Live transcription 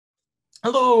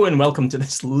Hello and welcome to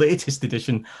this latest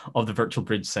edition of the Virtual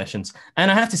Bridge Sessions. And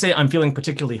I have to say, I'm feeling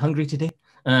particularly hungry today.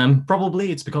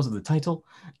 Probably it's because of the title.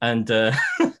 And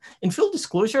in full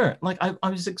disclosure, like I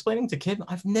was explaining to Kim,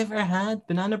 I've never had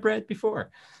banana bread before.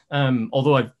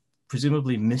 Although I've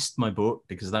presumably missed my boat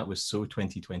because that was so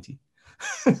 2020.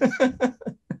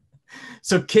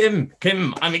 So Kim,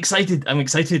 I'm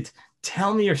excited.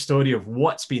 Tell me your story of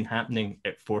what's been happening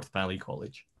at Forth Valley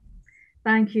College.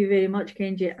 Thank you very much,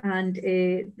 Kenji, and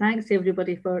thanks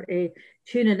everybody for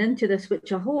tuning into this,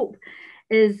 which I hope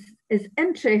is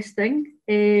interesting,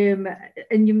 and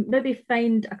you maybe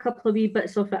find a couple of wee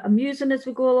bits of it amusing as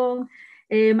we go along,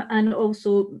 and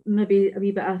also maybe a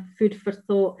wee bit of food for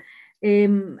thought.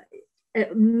 It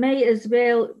might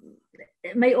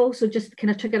also just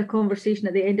kind of trigger a conversation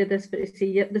at the end of this, but to say,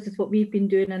 yep, this is what we've been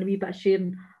doing, and a wee bit of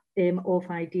sharing of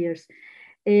ideas.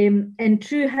 In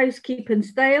true housekeeping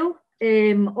style,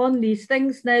 on these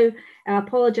things now, I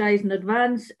apologise in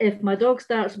advance if my dog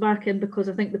starts barking because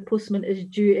I think the postman is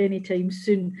due anytime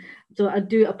soon. So I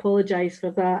do apologise for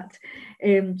that.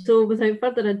 So without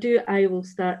further ado, I will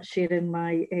start sharing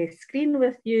my screen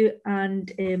with you,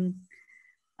 and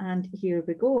here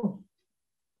we go.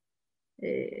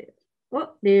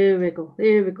 There we go.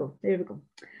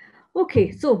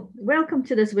 Okay, so welcome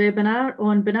to this webinar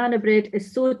on Banana Bread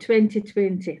is So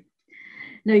 2020.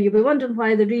 Now, you'll be wondering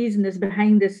why the reason is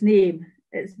behind this name.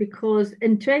 It's because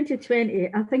in 2020,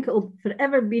 I think it'll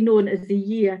forever be known as the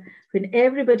year when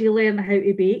everybody learned how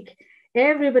to bake,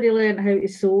 everybody learned how to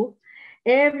sew,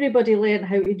 everybody learned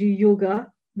how to do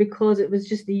yoga, because it was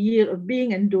just the year of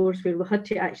being indoors where we had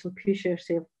to actually push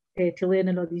ourselves to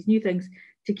learning all these new things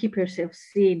to keep ourselves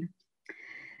sane.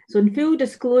 So in full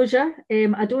disclosure,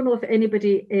 I don't know if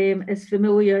anybody is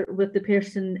familiar with the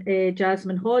person,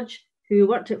 Jasmine Hodge, who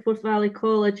worked at Forth Valley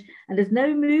College and has now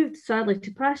moved, sadly,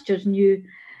 to pastures new.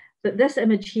 But this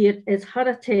image here is her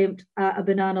attempt at a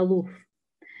banana loaf.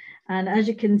 And as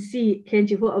you can see,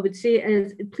 Kenji, what I would say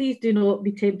is, please do not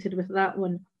be tempted with that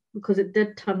one, because it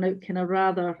did turn out kind of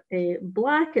rather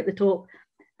black at the top.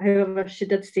 However, she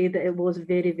did say that it was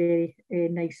very, very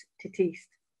nice to taste.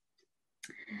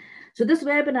 So this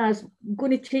webinar is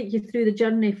going to take you through the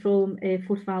journey from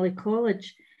Forth Valley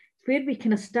College, where we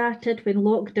kind of started when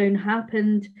lockdown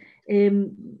happened,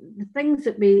 the things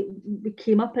that we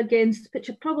came up against, which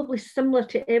are probably similar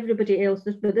to everybody else,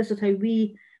 but this is how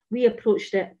we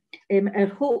approached it, our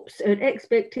hopes, our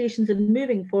expectations in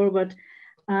moving forward,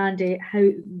 and how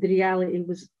the reality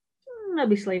was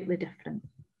maybe slightly different.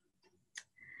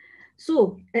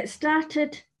 So it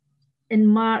started in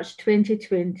March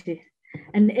 2020,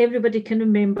 and everybody can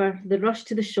remember the rush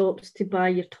to the shops to buy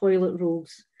your toilet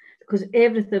rolls, because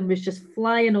everything was just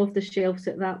flying off the shelves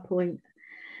at that point.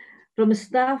 From a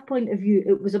staff point of view,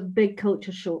 it was a big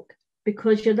culture shock,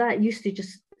 because you're that used to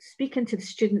just speaking to the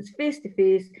students face to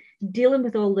face, dealing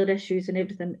with all their issues and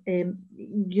everything,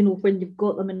 you know, when you've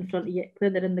got them in front of you,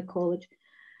 when they're in the college.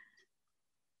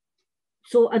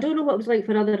 So I don't know what it was like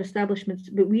for other establishments,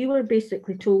 but we were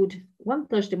basically told one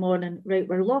Thursday morning, right,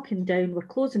 we're locking down, we're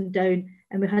closing down,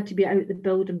 and we had to be out the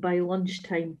building by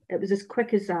lunchtime. It was as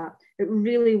quick as that. It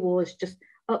really was just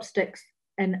up sticks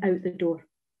and out the door.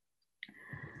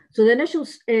 So the initial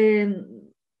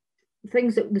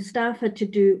things that the staff had to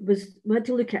do was we had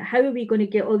to look at how are we going to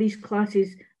get all these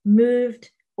classes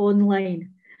moved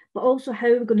online, but also how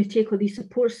are we going to take all these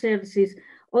support services,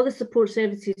 all the support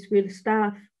services where the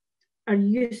staff are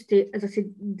used to, as I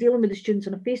said, dealing with the students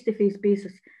on a face-to-face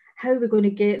basis, how are we going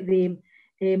to get them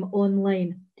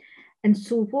online? And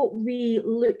so what we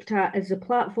looked at as a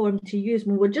platform to use,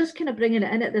 we were just kind of bringing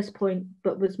it in at this point,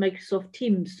 but was Microsoft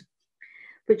Teams,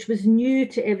 which was new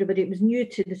to everybody. It was new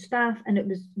to the staff and it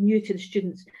was new to the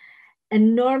students.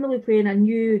 And normally when a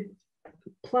new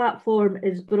platform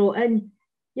is brought in,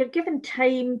 you're given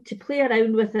time to play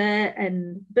around with it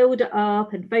and build it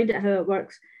up and find out how it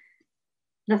works.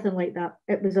 Nothing like that.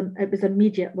 It was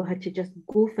immediate. We had to just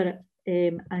go for it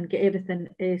and get everything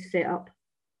set up.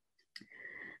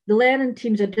 The learning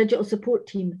teams, our digital support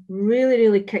team,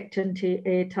 really kicked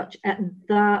into touch at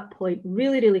that point,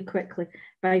 really quickly,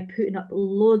 by putting up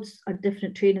loads of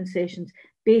different training sessions,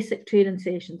 basic training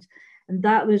sessions. And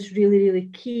that was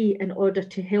really key in order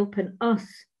to helping us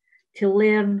to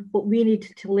learn what we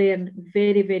needed to learn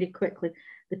very quickly.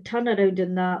 The turnaround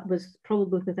in that was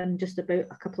probably within just about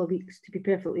a couple of weeks, to be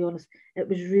perfectly honest. It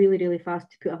was really fast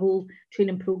to put a whole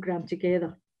training program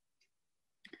together.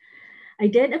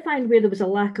 Identifying where there was a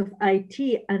lack of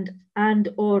IT and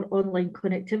or online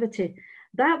connectivity.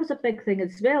 That was a big thing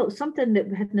as well, something that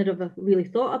we had never really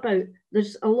thought about.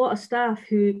 There's a lot of staff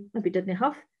who maybe didn't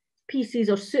have PCs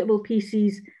or suitable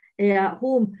PCs at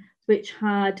home, which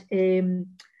had a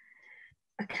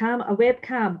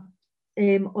webcam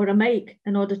or a mic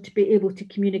in order to be able to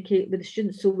communicate with the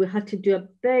students. So we had to do a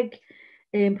big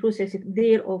process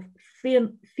there of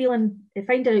finding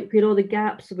out where all the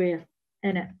gaps were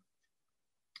in it.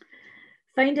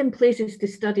 Finding places to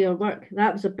study or work,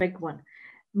 that was a big one.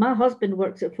 My husband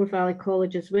works at Forth Valley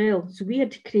College as well, so we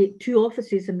had to create 2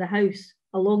 offices in the house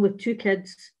along with 2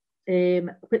 kids,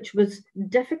 which was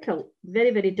difficult,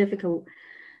 very, very difficult.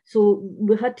 So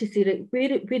we had to say, right,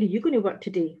 where are you going to work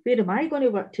today? Where am I going to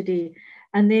work today?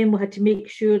 And then we had to make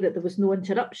sure that there was no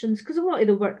interruptions, because a lot of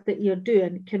the work that you're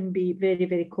doing can be very,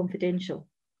 very confidential.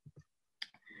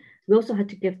 We also had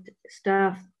to give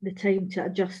staff the time to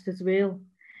adjust as well,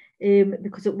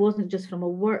 because it wasn't just from a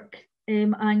work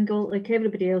angle. Like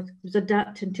everybody else was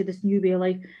adapting to this new way of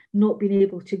life, not being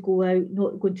able to go out,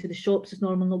 not going to the shops as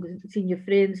normal, not seeing your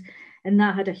friends. And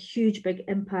that had a huge, big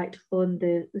impact on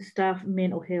the staff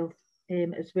mental health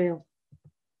as well.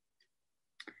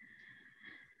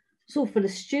 So for the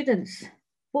students,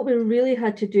 what we really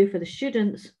had to do for the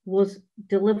students was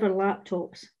deliver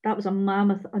laptops. That was a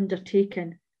mammoth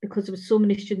undertaking, because there were so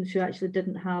many students who actually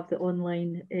didn't have the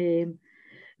online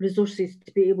resources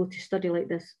to be able to study like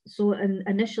this. So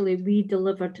initially we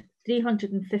delivered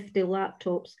 350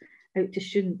 laptops out to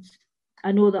students.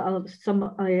 I know that some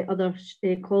other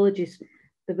colleges,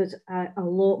 there was a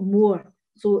lot more,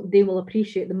 so they will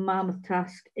appreciate the mammoth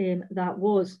task that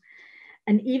was.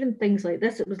 And even things like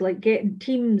this, it was like getting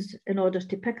teams in order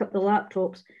to pick up the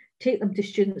laptops, take them to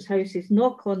students' houses,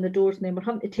 knock on the doors, and then we're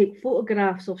having to take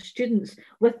photographs of students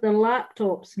with their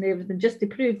laptops and everything, just to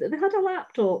prove that they had a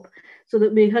laptop, so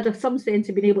that we had some sense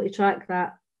of being able to track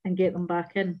that and get them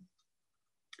back in.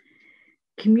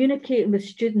 Communicating with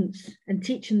students and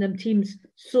teaching them teams.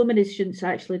 So many students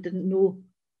actually didn't know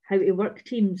how to work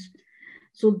teams.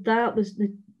 So that was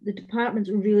the departments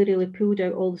really, really pulled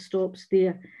out all the stops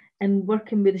there, and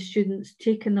working with the students,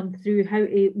 taking them through how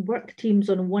to work teams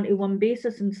on a one-to-one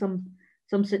basis in some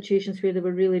situations where they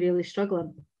were really, really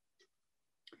struggling.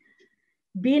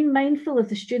 Being mindful of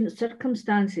the students'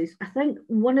 circumstances. I think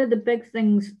one of the big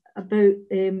things about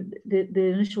the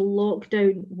initial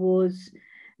lockdown was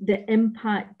the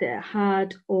impact that it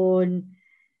had on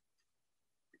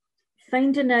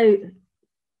finding out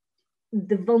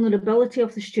the vulnerability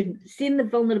of the student, seeing the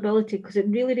vulnerability, because it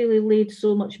really, really laid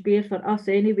so much bare for us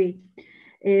anyway.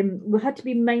 We had to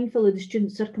be mindful of the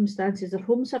students' circumstances, their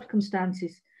home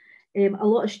circumstances. A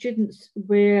lot of students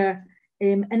were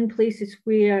in places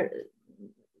where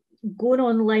going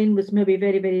online was maybe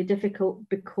very, very difficult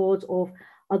because of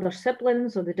other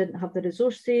siblings, or they didn't have the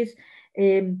resources.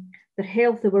 Their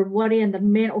health, they were worrying, their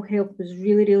mental health was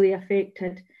really, really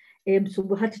affected. So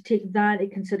we had to take that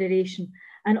into consideration.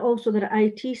 And also their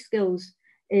IT skills,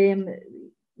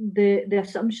 the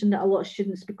assumption that a lot of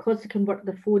students, because they can work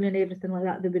their phone and everything like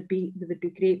that, they would be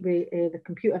great with the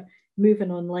computer.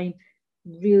 Moving online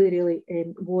really, really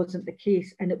wasn't the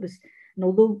case. And it was, and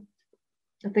although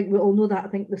I think we all know that, I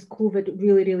think this COVID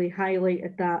really, really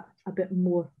highlighted that a bit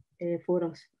more for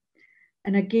us.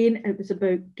 And again, it was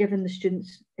about giving the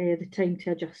students the time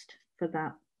to adjust for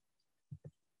that.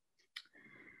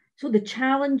 So the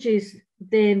challenges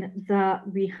then that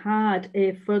we had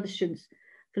for the students,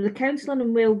 for the counselling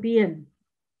and wellbeing.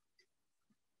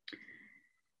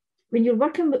 When we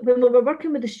were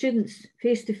working with the students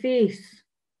face to face,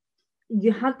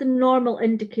 you had the normal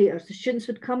indicators. The students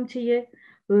would come to you.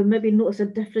 We would maybe notice a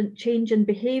different change in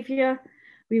behaviour.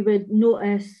 We would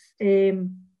notice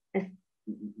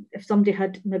if somebody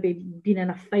had maybe been in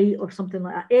a fight or something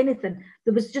like that, anything.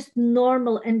 There was just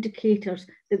normal indicators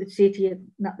that would say to you,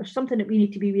 nah, there's something that we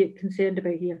need to be concerned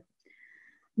about here.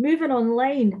 Moving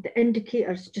online, the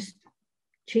indicators just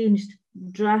changed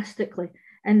drastically,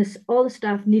 and all the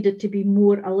staff needed to be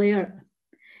more alert.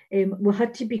 We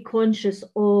had to be conscious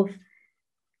of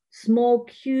small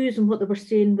cues and what they were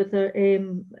saying with their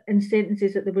in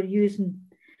sentences that they were using.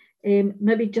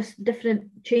 Maybe just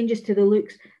different changes to the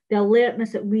looks. The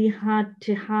alertness that we had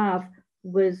to have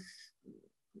was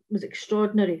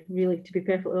extraordinary, really, to be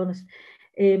perfectly honest.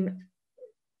 There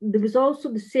was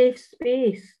also the safe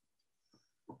space.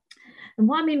 And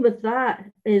what I mean with that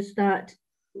is that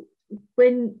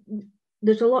when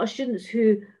there's a lot of students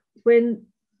who, when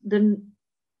they're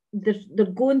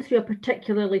going through a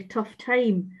particularly tough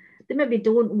time, they maybe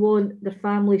don't want their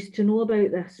families to know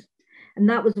about this. And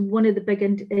that was one of the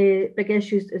big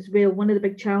issues as well. One of the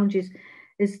big challenges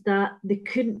is that they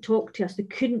couldn't talk to us. They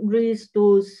couldn't raise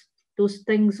those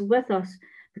things with us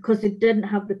because they didn't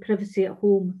have the privacy at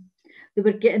home. They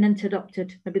were getting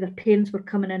interrupted. Maybe their parents were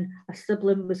coming in, a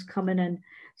sibling was coming in,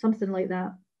 something like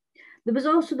that. There was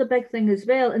also the big thing as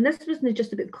well, and this wasn't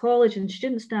just about college and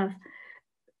student staff,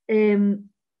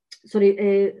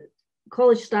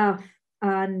 college staff,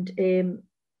 and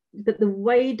but the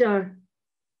wider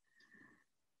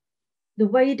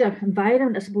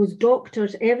environment, I suppose,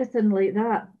 doctors, everything like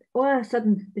that. All of a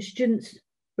sudden, the students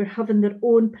were having their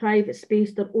own private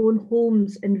space, their own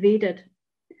homes invaded.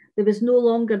 There was no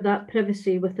longer that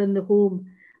privacy within the home,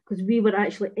 because we were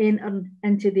actually entering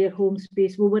into their home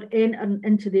space. We were entering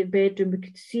into their bedroom. We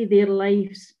could see their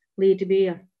lives laid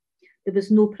bare. There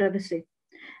was no privacy.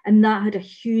 And that had a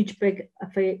huge, big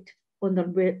effect on their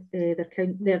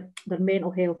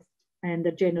mental health and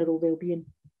their general well-being.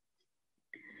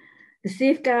 The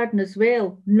safeguarding as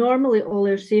well. Normally, all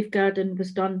our safeguarding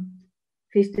was done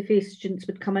face-to-face. Students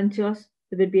would come into us.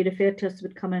 They would be referred to us,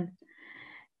 would come in.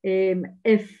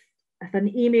 If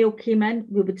an email came in,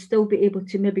 we would still be able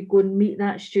to maybe go and meet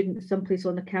that student someplace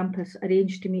on the campus,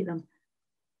 arrange to meet them.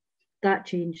 That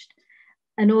changed.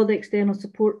 And all the external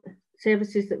support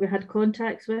services that we had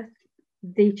contacts with,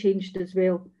 they changed as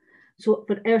well. So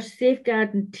for our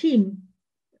safeguarding team,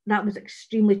 that was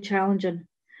extremely challenging,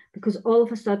 because all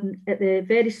of a sudden, at the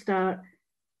very start,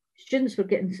 students were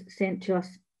getting sent to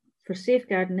us for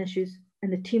safeguarding issues,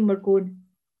 and the team were going,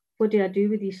 what do I do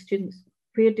with these students?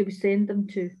 Where do we send them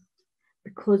to?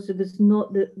 Because there was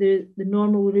not the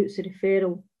normal routes of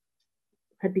referral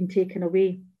had been taken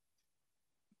away.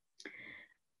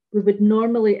 We would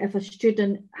normally, if a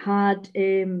student had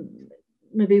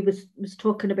maybe was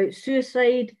talking about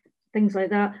suicide, things like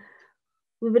that,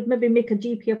 we would maybe make a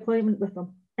GP appointment with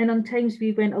them. And on times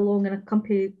we went along and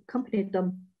accompanied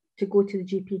them to go to the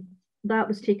GP. That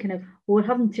was taken out. We're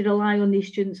having to rely on these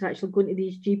students actually going to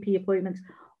these GP appointments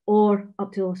or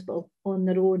up to the hospital on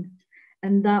their own.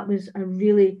 And that was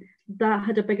that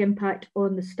had a big impact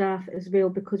on the staff as well,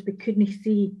 because we couldn't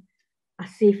see a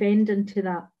safe ending to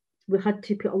that. We had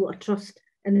to put a lot of trust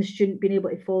in the student being able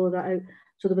to follow that out.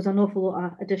 So there was an awful lot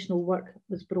of additional work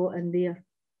was brought in there.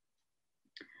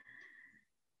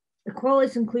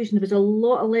 Equality inclusion, there was a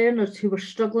lot of learners who were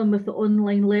struggling with the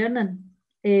online learning,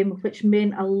 which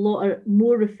meant a lot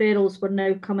more referrals were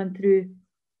now coming through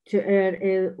to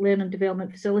our learning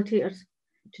development facilitators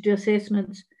to do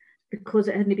assessments, because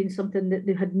it hadn't been something that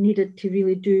they had needed to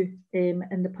really do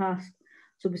in the past.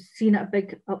 So we've seen a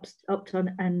big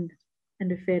upturn in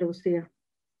referrals there.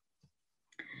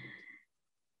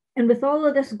 And with all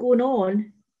of this going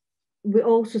on, we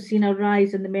also seen a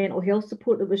rise in the mental health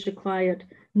support that was required,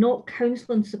 not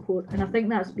counselling support. And I think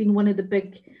that's been one of the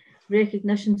big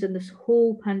recognitions in this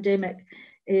whole pandemic,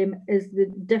 is the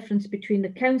difference between the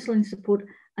counselling support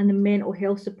and the mental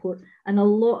health support. And a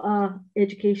lot of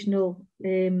educational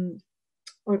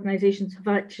organisations have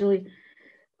actually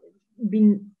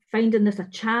been finding this a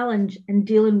challenge in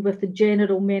dealing with the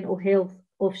general mental health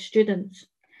of students.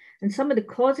 And some of the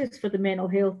causes for the mental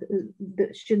health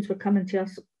that students were coming to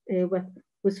us with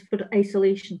was for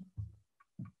isolation.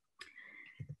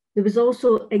 There was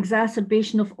also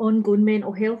exacerbation of ongoing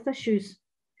mental health issues.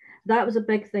 That was a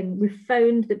big thing. We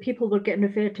found that people were getting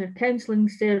referred to a counselling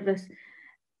service,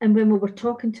 and when we were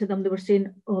talking to them, they were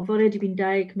saying, oh, I've already been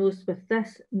diagnosed with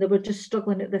this, and they were just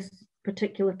struggling at this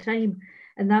particular time,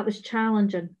 and that was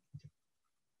challenging.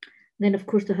 Then, of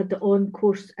course, they had the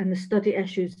on-course and the study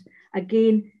issues.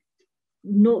 Again,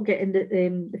 not getting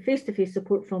the face-to-face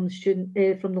support from the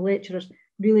student, from the lecturers,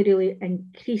 really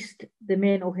increased the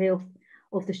mental health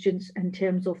of the students in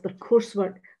terms of their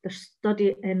coursework, their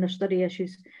study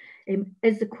issues.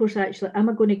 Is the course actually, am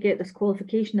I going to get this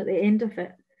qualification at the end of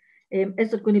it?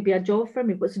 Is there going to be a job for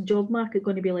me? What's the job market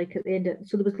going to be like at the end of it?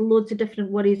 So there was loads of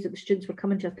different worries that the students were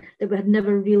coming to us that we had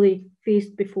never really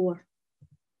faced before.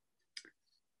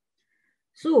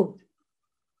 So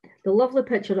the lovely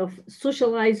picture of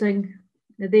socialising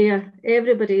there,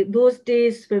 everybody, those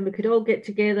days when we could all get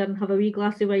together and have a wee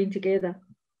glass of wine together.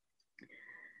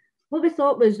 What we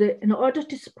thought was that in order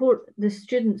to support the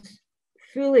students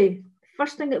fully,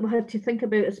 first thing that we had to think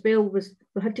about as well was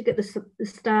we had to get the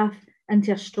staff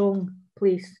into a strong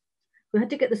place. We had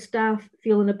to get the staff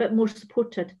feeling a bit more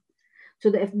supported,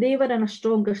 so that if they were in a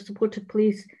stronger supported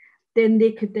place, then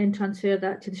they could then transfer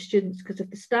that to the students. Because if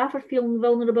the staff are feeling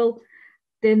vulnerable,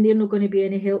 then they're not going to be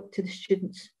any help to the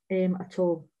students at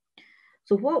all.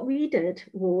 So what we did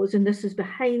was, and this is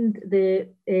behind the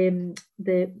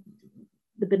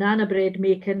banana bread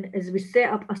making, is we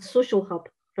set up a social hub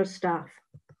for staff.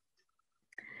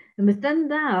 And within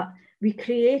that, we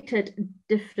created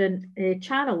different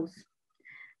channels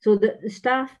so that the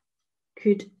staff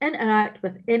could interact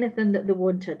with anything that they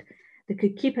wanted. They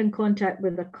could keep in contact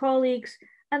with their colleagues,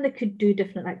 and they could do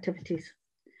different activities.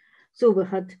 So we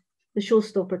had the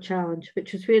Showstopper Challenge,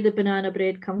 which is where the banana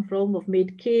bread come from. We've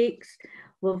made cakes,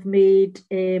 we've made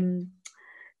we've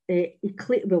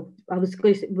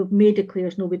made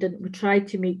eclairs. No, we didn't. We tried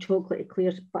to make chocolate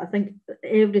eclairs, but I think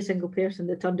every single person,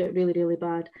 they turned out really, really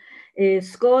bad.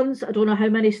 Scones, I don't know how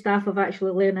many staff have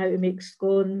actually learned how to make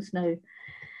scones now.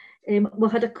 We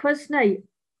had a quiz night,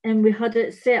 and we had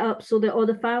it set up so that all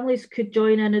the families could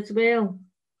join in as well.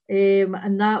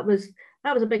 And that was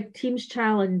a big Teams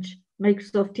challenge,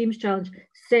 Microsoft Teams challenge,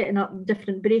 setting up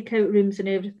different breakout rooms and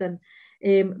everything.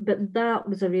 But that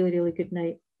was a really, really good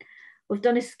night. We've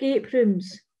done escape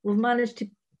rooms. We've managed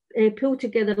to pull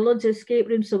together loads of escape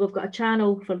rooms, so we've got a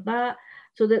channel for that,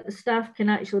 so that the staff can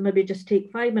actually maybe just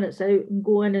take 5 minutes out and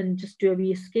go in and just do a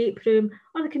wee escape room,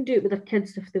 or they can do it with their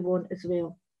kids if they want as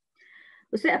well.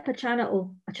 We set up a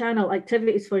channel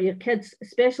activities for your kids,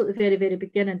 especially at the very, very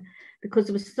beginning, because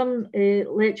there was some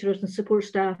lecturers and support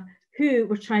staff who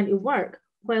were trying to work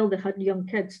while they had young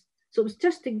kids. So it was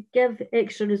just to give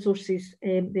extra resources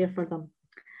there for them.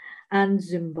 And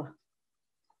Zumba.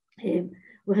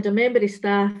 We had a member of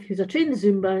staff who's a trained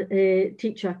Zumba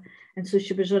teacher, and so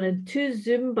she was running 2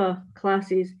 Zumba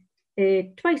classes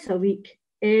twice a week,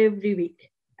 every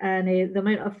week. And the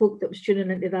amount of folk that was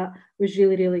tuning into that was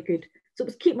really, really good. So it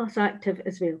was keeping us active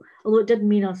as well, although it did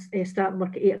mean us starting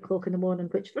work at 8 o'clock in the morning,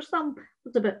 which for some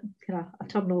was a bit kind of a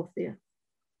turn off there.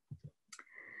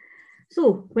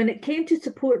 So when it came to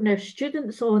supporting our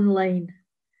students online,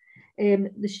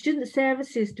 the Student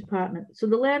Services Department, so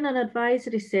the Learning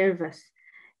Advisory Service,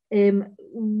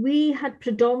 we had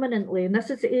predominantly, and this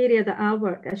is the area that I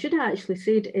work, I should have actually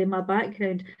said in my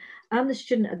background, I'm the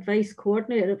Student Advice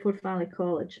Coordinator at Forth Valley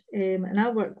College, and I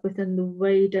work within the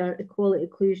wider Equality,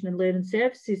 Inclusion and Learning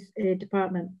Services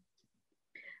Department.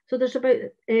 So there's about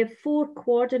 4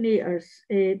 coordinators,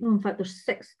 no, in fact there's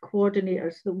 6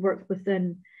 coordinators that work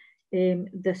within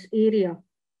this area.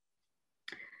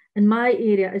 In my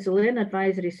area is the Learning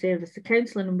Advisory Service, the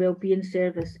Counselling and Wellbeing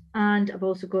Service, and I've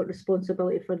also got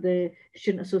responsibility for the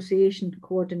Student Association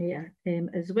Coordinator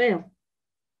as well.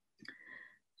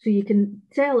 So you can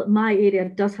tell that my area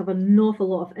does have an awful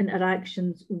lot of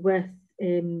interactions with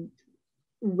the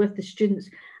students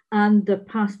and the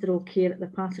pastoral care, the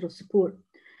pastoral support.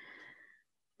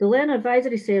 The Learning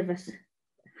Advisory Service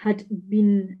had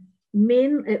been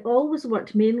it always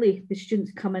worked mainly with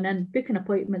students coming in, booking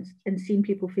appointments and seeing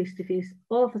people face to face.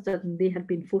 All of a sudden they had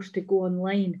been forced to go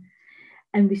online.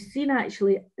 And we've seen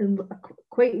actually,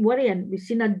 quite worrying, we've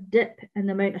seen a dip in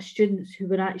the amount of students who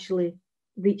were actually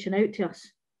reaching out to us.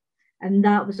 And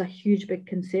that was a huge, big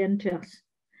concern to us,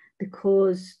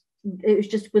 because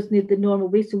it wasn't the normal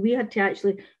way. So we had to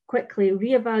actually quickly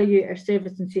reevaluate our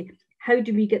service and say, how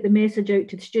do we get the message out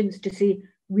to the students to say,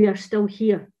 we are still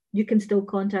here. You can still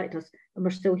contact us and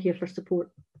we're still here for support.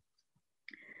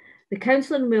 The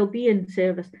Counselling and Wellbeing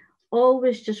Service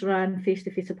always just ran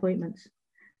face-to-face appointments.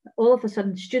 All of a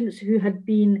sudden, students who had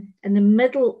been in the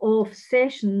middle of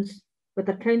sessions with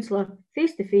their counsellor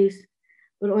face-to-face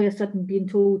were all of a sudden being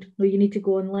told, no, you need to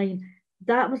go online.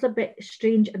 That was a bit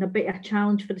strange and a bit of a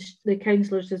challenge for the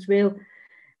counsellors as well,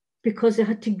 because they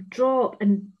had to draw up,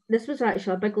 and this was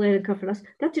actually a big learning curve for us,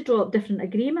 they had to draw up different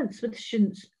agreements with the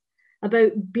students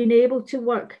about being able to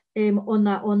work on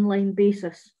that online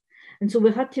basis. And so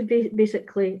we had to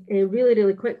basically really,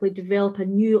 really quickly develop a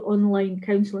new online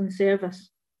counselling service.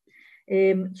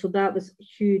 So that was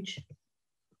huge.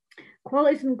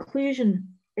 Quality and inclusion,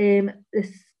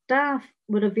 the staff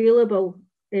were available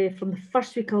from the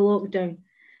first week of lockdown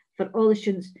for all the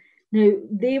students. Now,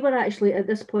 they were actually at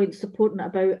this point supporting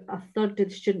about 1/3 of the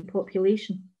student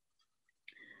population,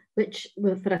 which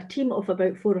for a team of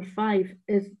about 4 or 5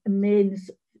 is immense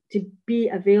to be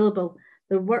available.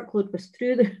 Their workload was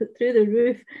through the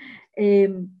roof,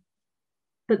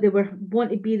 but they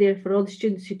want to be there for all the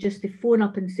students who just to phone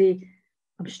up and say,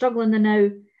 I'm struggling now,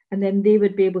 and then they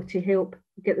would be able to help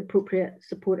get the appropriate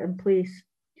support in place.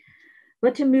 We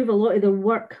had to move a lot of their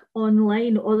work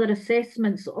online, all the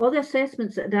assessments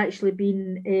that had actually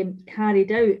been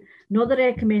carried out, and all the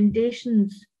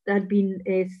recommendations that had been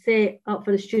set up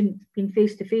for the student being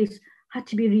face-to-face had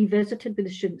to be revisited with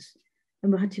the students,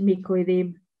 and we had to make all of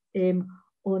them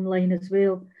online as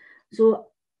well. So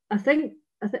I'm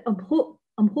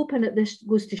hoping that this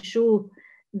goes to show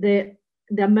that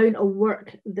the amount of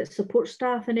work that support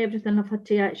staff and everything have had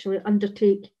to actually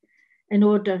undertake in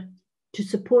order to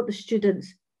support the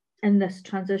students in this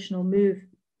transitional move.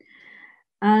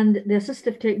 And the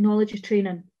assistive technology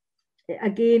training,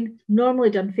 again, normally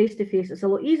done face-to-face. It's a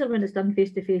lot easier when it's done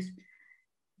face-to-face,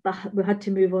 but we had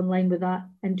to move online with that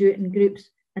and do it in groups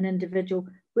and individual,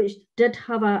 which did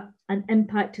have an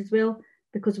impact as well,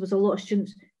 because there was a lot of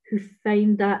students who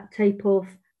find that type of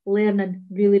learning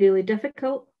really, really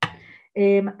difficult.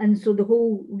 And so the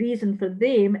whole reason for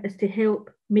them is to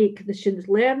help make the students'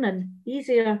 learning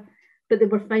easier, but they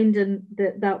were finding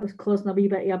that that was causing a wee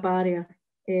bit of a barrier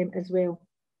as well.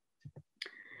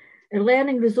 Our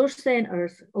learning resource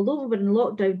centres, although we were in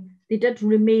lockdown, they did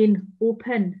remain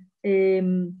open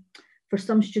for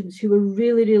some students who were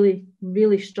really, really,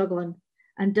 really struggling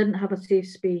and didn't have a safe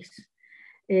space.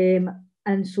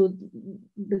 And so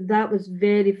that was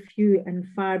very few and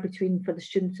far between for the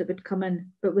students that would come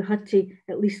in, but we had to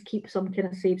at least keep some kind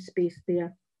of safe space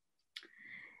there.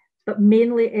 But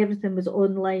mainly everything was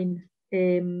online.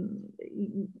 We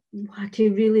had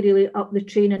to really, really up the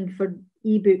training for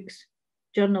ebooks,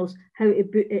 journals, how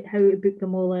to book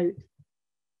them all out.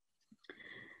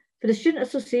 For the Student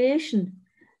Association,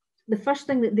 the first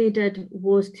thing that they did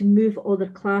was to move all their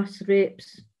class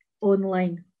reps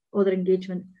online, all their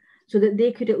engagement, so that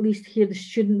they could at least hear the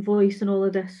student voice in all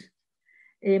of this.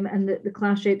 And that the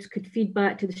class reps could feed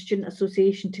back to the Student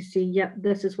Association to say, yep,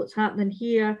 this is what's happening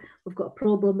here, we've got a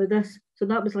problem with this. So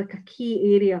that was like a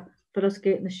key area for us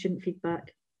getting the student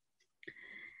feedback.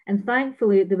 And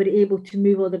thankfully, they were able to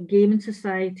move all their gaming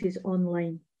societies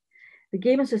online. The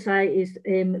gaming societies,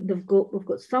 we've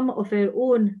got some of our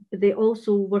own, but they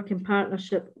also work in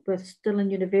partnership with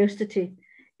Stirling University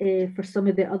for some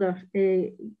of the other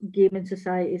gaming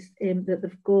societies that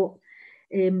they've got.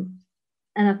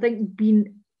 And I think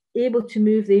being able to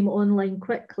move them online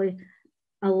quickly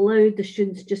allowed the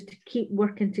students just to keep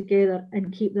working together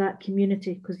and keep that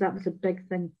community, because that was a big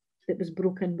thing that was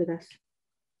broken with us.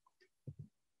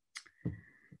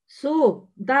 So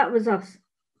that was us.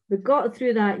 We got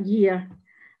through that year,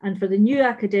 and for the new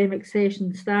academic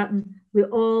session starting, we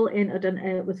all entered in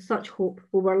it with such hope.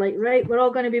 We were like, right, we're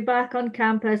all going to be back on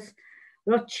campus.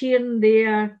 We're all cheering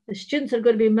there. The students are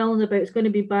going to be milling about. It's going to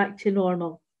be back to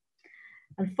normal.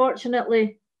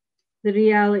 Unfortunately, the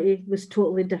reality was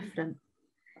totally different.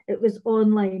 It was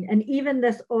online, and even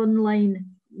this online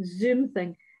Zoom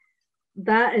thing,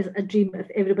 that is a dream if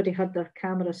everybody had their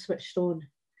camera switched on.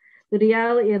 The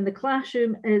reality in the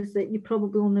classroom is that you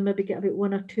probably only maybe get about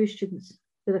 1 or 2 students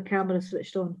with a camera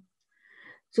switched on.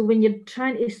 So when you're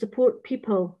trying to support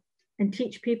people and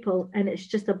teach people and it's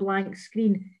just a blank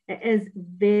screen, it is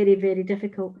very, very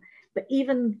difficult. But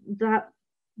even that,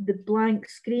 the blank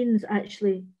screens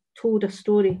actually told a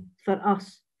story for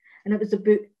us. And it was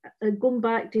about, going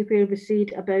back to where we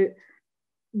said about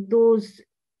those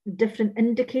different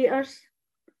indicators,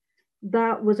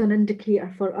 that was an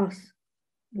indicator for us.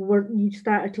 You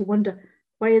started to wonder,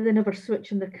 why are they never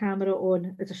switching the camera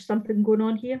on? Is there something going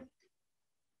on here?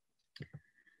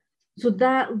 So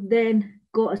that then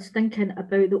got us thinking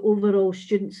about the overall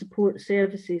student support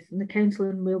services and the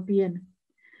counselling and wellbeing.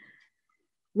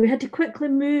 We had to quickly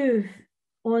move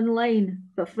online,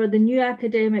 but for the new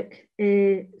academic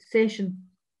session,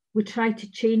 we tried to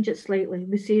change it slightly.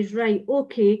 We say, right,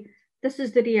 okay, this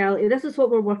is the reality. This is what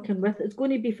we're working with. It's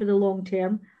going to be for the long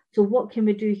term. So what can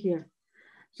we do here?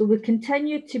 So we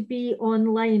continued to be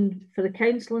online for the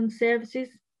counselling services,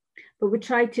 but we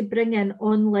tried to bring in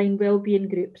online wellbeing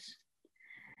groups.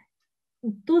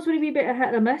 Those were a wee bit of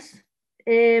hit or miss.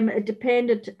 It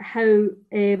depended how,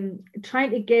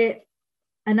 trying to get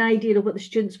an idea of what the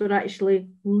students were actually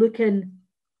looking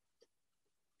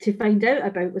to find out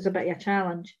about was a bit of a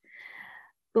challenge.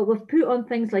 But we've put on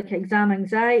things like exam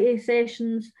anxiety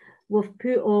sessions, we've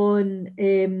put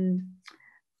on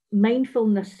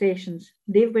mindfulness sessions.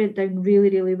 They went down really,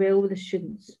 really well with the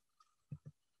students.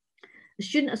 The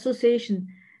Student Association,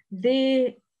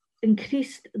 they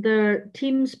increased their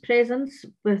Teams presence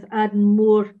with adding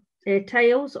more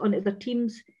tiles onto their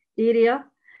Teams area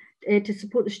to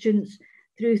support the students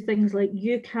through things like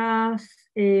UCAS,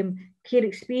 care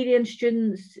experience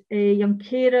students, young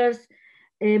carers,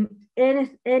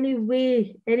 any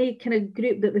way, any kind of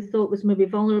group that we thought was maybe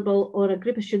vulnerable, or a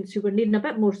group of students who were needing a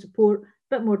bit more support,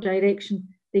 a bit more direction,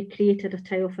 they created a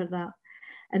tile for that.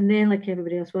 And then, like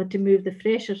everybody else, we had to move the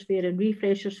Freshers' Fair and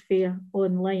Refreshers' Fair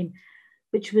online,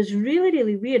 which was really,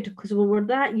 really weird because we were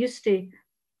that used to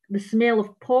the smell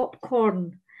of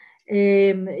popcorn,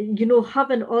 you know,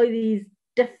 having all these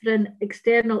different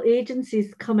external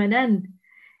agencies coming in.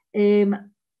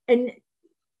 And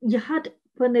you had,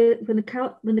 when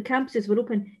the campuses were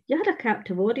open, you had a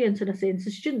captive audience in a sense.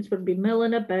 The students would be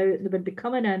milling about, they would be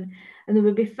coming in, and they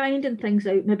would be finding things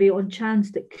out maybe on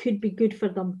chance that could be good for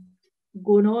them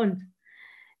going on.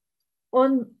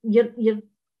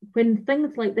 When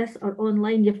things like this are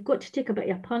online, you've got to take a bit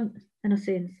of a punt in a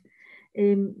sense,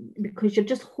 because you're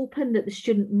just hoping that the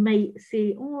student might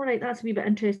say, oh, right, that's a wee bit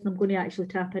interesting, I'm going to actually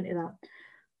tap into that.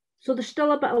 So there's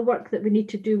still a bit of work that we need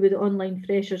to do with the online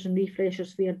freshers and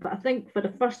refreshers fair, but I think for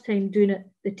the first time doing it,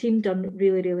 the team done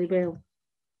really, really well.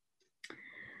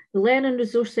 The Learning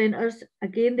Resource Centres,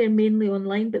 again, they're mainly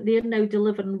online, but they're now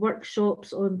delivering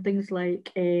workshops on things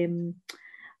like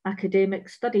academic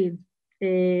studying,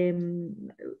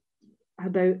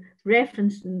 about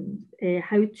referencing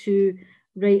how to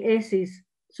write essays.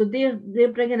 So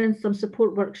they're bringing in some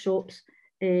support workshops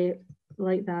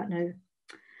like that now.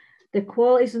 The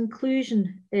Qualities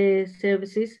Inclusion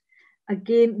services,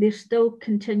 again, they're still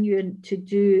continuing to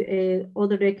do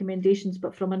other recommendations,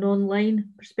 but from an online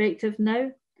perspective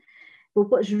now. But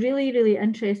what's really, really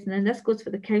interesting, and this goes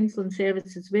for the counselling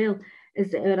service as well,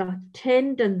 is that our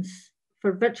attendance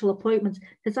for virtual appointments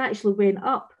has actually went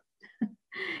up.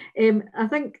 I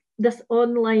think this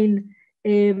online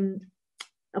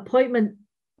appointment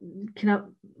kind of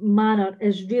manner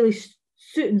is really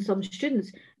suiting some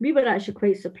students. We were actually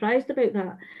quite surprised about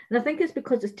that. And I think it's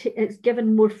because it's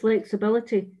given more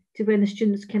flexibility to when the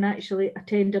students can actually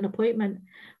attend an appointment.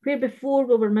 Where before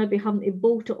we were maybe having to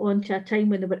bolt it on to a time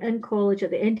when they were in college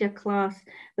at the end of a class,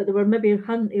 that they were maybe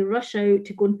having to rush out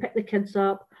to go and pick the kids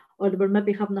up, or they were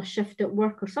maybe having a shift at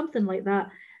work or something like that.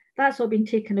 That's all been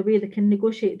taken away. They can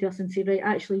negotiate to us and say, right,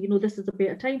 actually, you know, this is a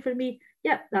better time for me.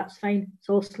 Yep, that's fine.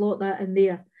 So I'll slot that in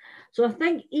there. So I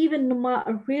think even no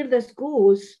matter where this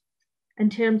goes in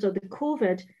terms of the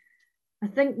COVID, I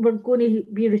think we're going to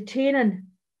be retaining,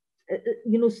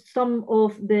 you know, some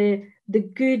of the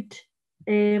good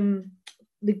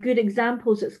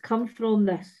examples that's come from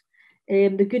this,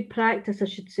 the good practice, I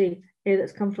should say,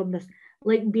 that's come from this,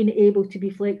 like being able to be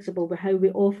flexible with how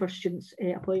we offer students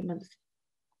appointments.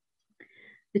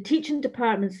 The teaching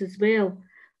departments as well.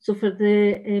 So for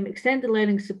the extended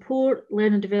learning support,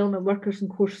 learning development workers and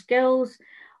core skills,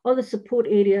 all the support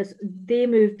areas, they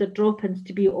moved their drop-ins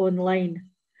to be online,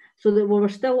 so that we were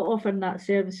still offering that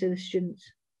service to the students.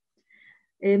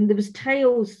 There was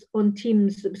tiles on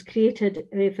Teams that was created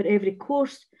for every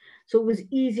course, so it was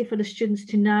easy for the students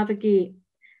to navigate.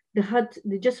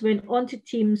 They just went onto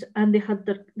Teams and they had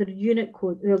their unit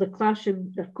code, their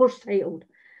classroom, their course title.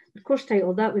 The course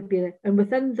title, that would be it. And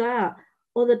within that,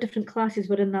 all the different classes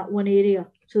were in that one area.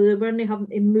 So they weren't having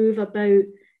to move about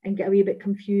and get a wee bit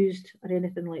confused or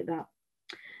anything like that.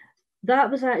 That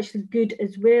was actually good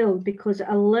as well, because it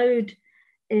allowed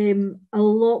a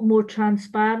lot more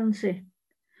transparency.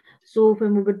 So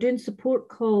when we were doing support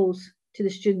calls to the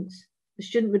student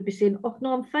would be saying, oh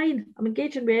no, I'm fine, I'm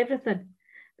engaging with everything.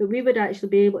 But we would actually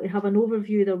be able to have an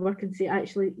overview of their work and say,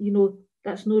 actually, you know,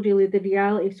 that's not really the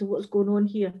reality. So what's going on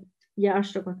here? You are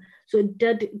struggling. So it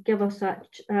did give us that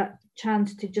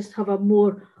chance to just have a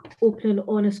more open and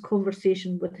honest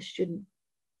conversation with the student.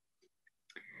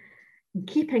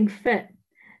 Keeping fit.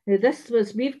 Now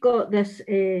we've got this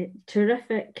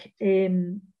terrific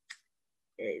gym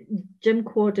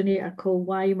coordinator called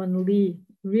Wyman Lee,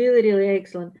 really, really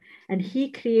excellent. And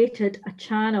he created a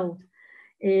channel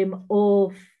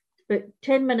of about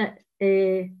 10-minute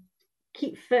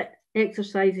keep fit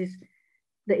exercises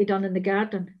that he done in the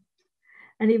garden.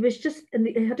 And he was just, and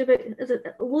he had about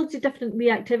loads of different wee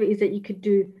activities that you could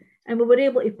do. And we were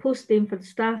able to post them for the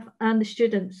staff and the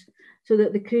students so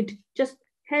that they could just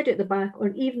head out the back or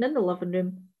even in the living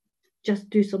room,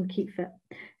 just do some keep fit.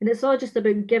 And it's all just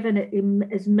about giving it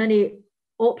as many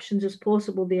options as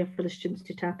possible there for the students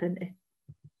to tap into.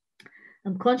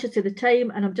 I'm conscious of the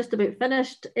time and I'm just about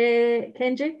finished,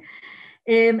 Kenji.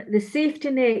 The safety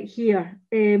net here,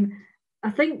 I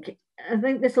think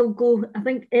this will go, I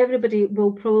think everybody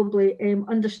will probably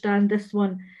understand this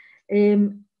one.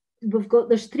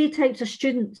 There's three types of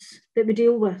students that we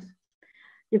deal with.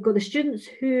 You've got the students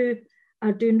who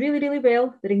are doing really, really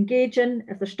well, they're engaging.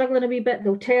 If they're struggling a wee bit,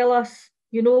 they'll tell us,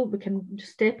 you know, we can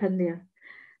just step in there.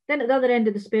 Then at the other end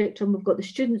of the spectrum, we've got the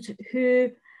students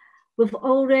who we've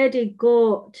already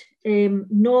got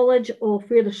knowledge of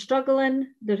where they're struggling,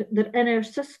 they're in our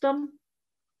system,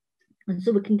 and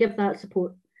so we can give that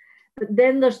support. But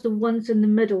then there's the ones in the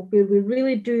middle where we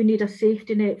really do need a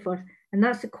safety net for, and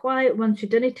that's the quiet ones who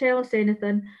didn't tell us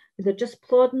anything, they're just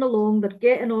plodding along, they're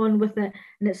getting on with it,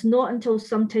 and it's not until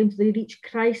sometimes they reach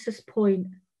crisis point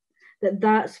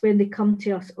that's when they come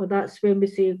to us, or that's when we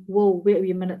say, whoa, wait a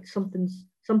wee minute, something's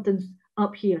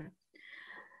up here.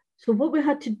 So what we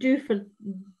had to do for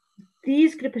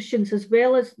these group of students, as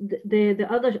well as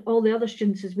all the other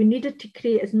students, is we needed to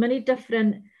create as many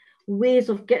different ways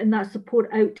of getting that support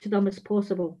out to them as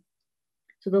possible.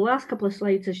 So the last couple of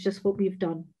slides is just what we've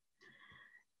done.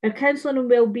 Our counselling and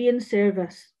wellbeing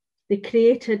service, they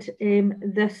created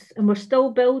this, and we're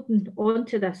still building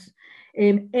onto this.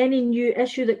 Any new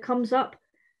issue that comes up,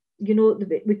 you know,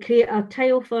 we create a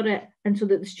tile for it, and so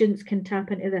that the students can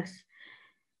tap into this.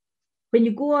 When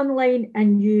you go online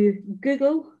and you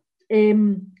Google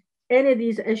any of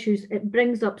these issues, it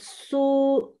brings up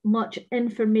so much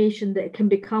information that it can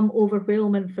become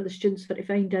overwhelming for the students to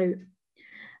find out.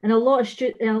 And a lot of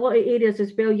areas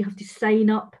as well, you have to sign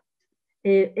up,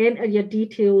 enter your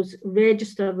details,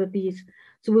 register with these.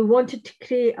 So we wanted to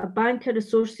create a bank of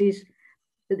resources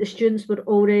that the students would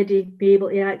already be able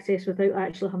to access without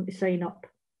actually having to sign up.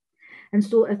 And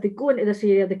so if they go into this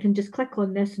area, they can just click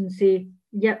on this and say,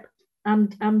 yep,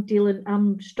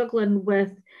 I'm struggling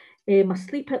with my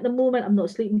sleep at the moment. I'm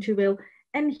not sleeping too well.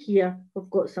 In here, we've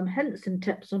got some hints and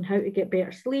tips on how to get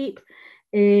better sleep.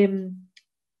 There's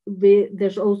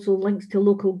also links to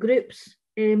local groups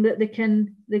that they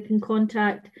can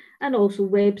contact, and also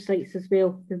websites as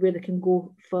well where they can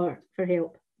go for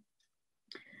help.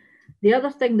 The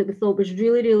other thing that we thought was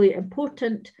really, really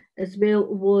important as well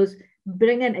was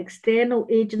bringing external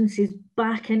agencies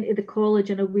back into the college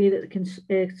in a way that can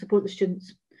support the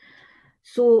students.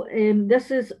 So this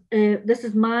is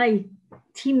my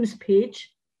Teams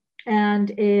page,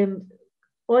 and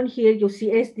on here you'll see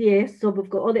SDS. So we've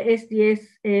got all the SDS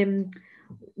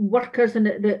workers in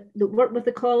that work with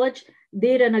the college.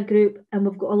 They're in a group, and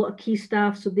we've got a lot of key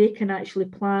staff, so they can actually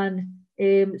plan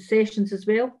sessions as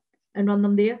well and run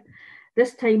them there.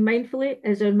 This Time Mindfully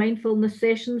is our mindfulness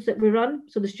sessions that we run,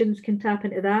 so the students can tap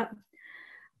into that.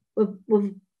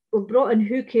 We've brought in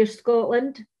Who Cares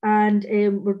Scotland, and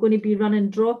we're going to be running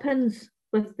drop-ins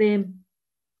with them.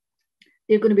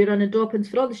 They're going to be running drop-ins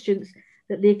for all the students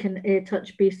that they can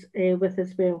touch base with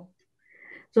as well.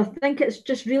 So I think it's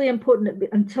just really important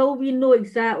that until we know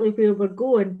exactly where we're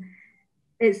going,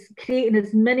 it's creating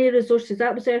as many resources.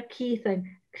 That was our key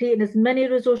thing, creating as many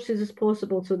resources as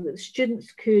possible so that the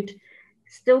students could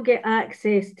still get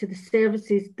access to the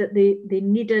services that they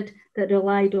needed, that they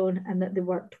relied on, and that they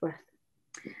worked with.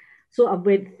 So I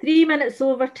went 3 minutes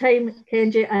over time,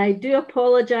 Kenji. I do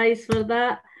apologise for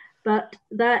that, but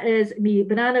that is me.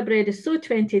 Banana Bread is so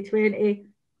 2020.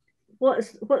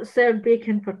 What's served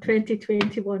bacon for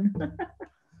 2021?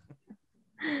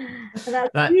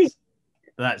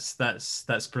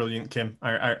 That's brilliant, Kim.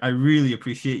 I really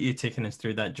appreciate you taking us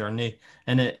through that journey,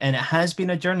 and it has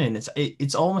been a journey, and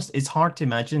it's hard to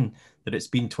imagine that it's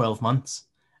been 12 months,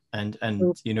 and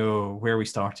you know where we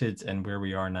started and where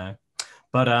we are now.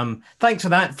 But thanks for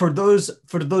that. For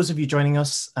those of you joining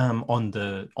us on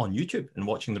YouTube and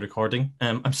watching the recording,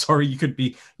 I'm sorry you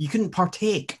couldn't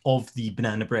partake of the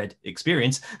Banana Bread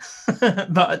experience.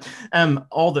 But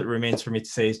all that remains for me to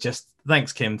say is just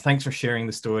thanks, Kim. Thanks for sharing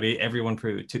the story. Everyone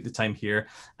who took the time here,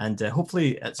 and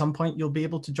hopefully at some point you'll be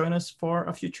able to join us for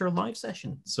a future live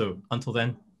session. So until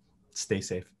then, stay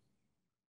safe.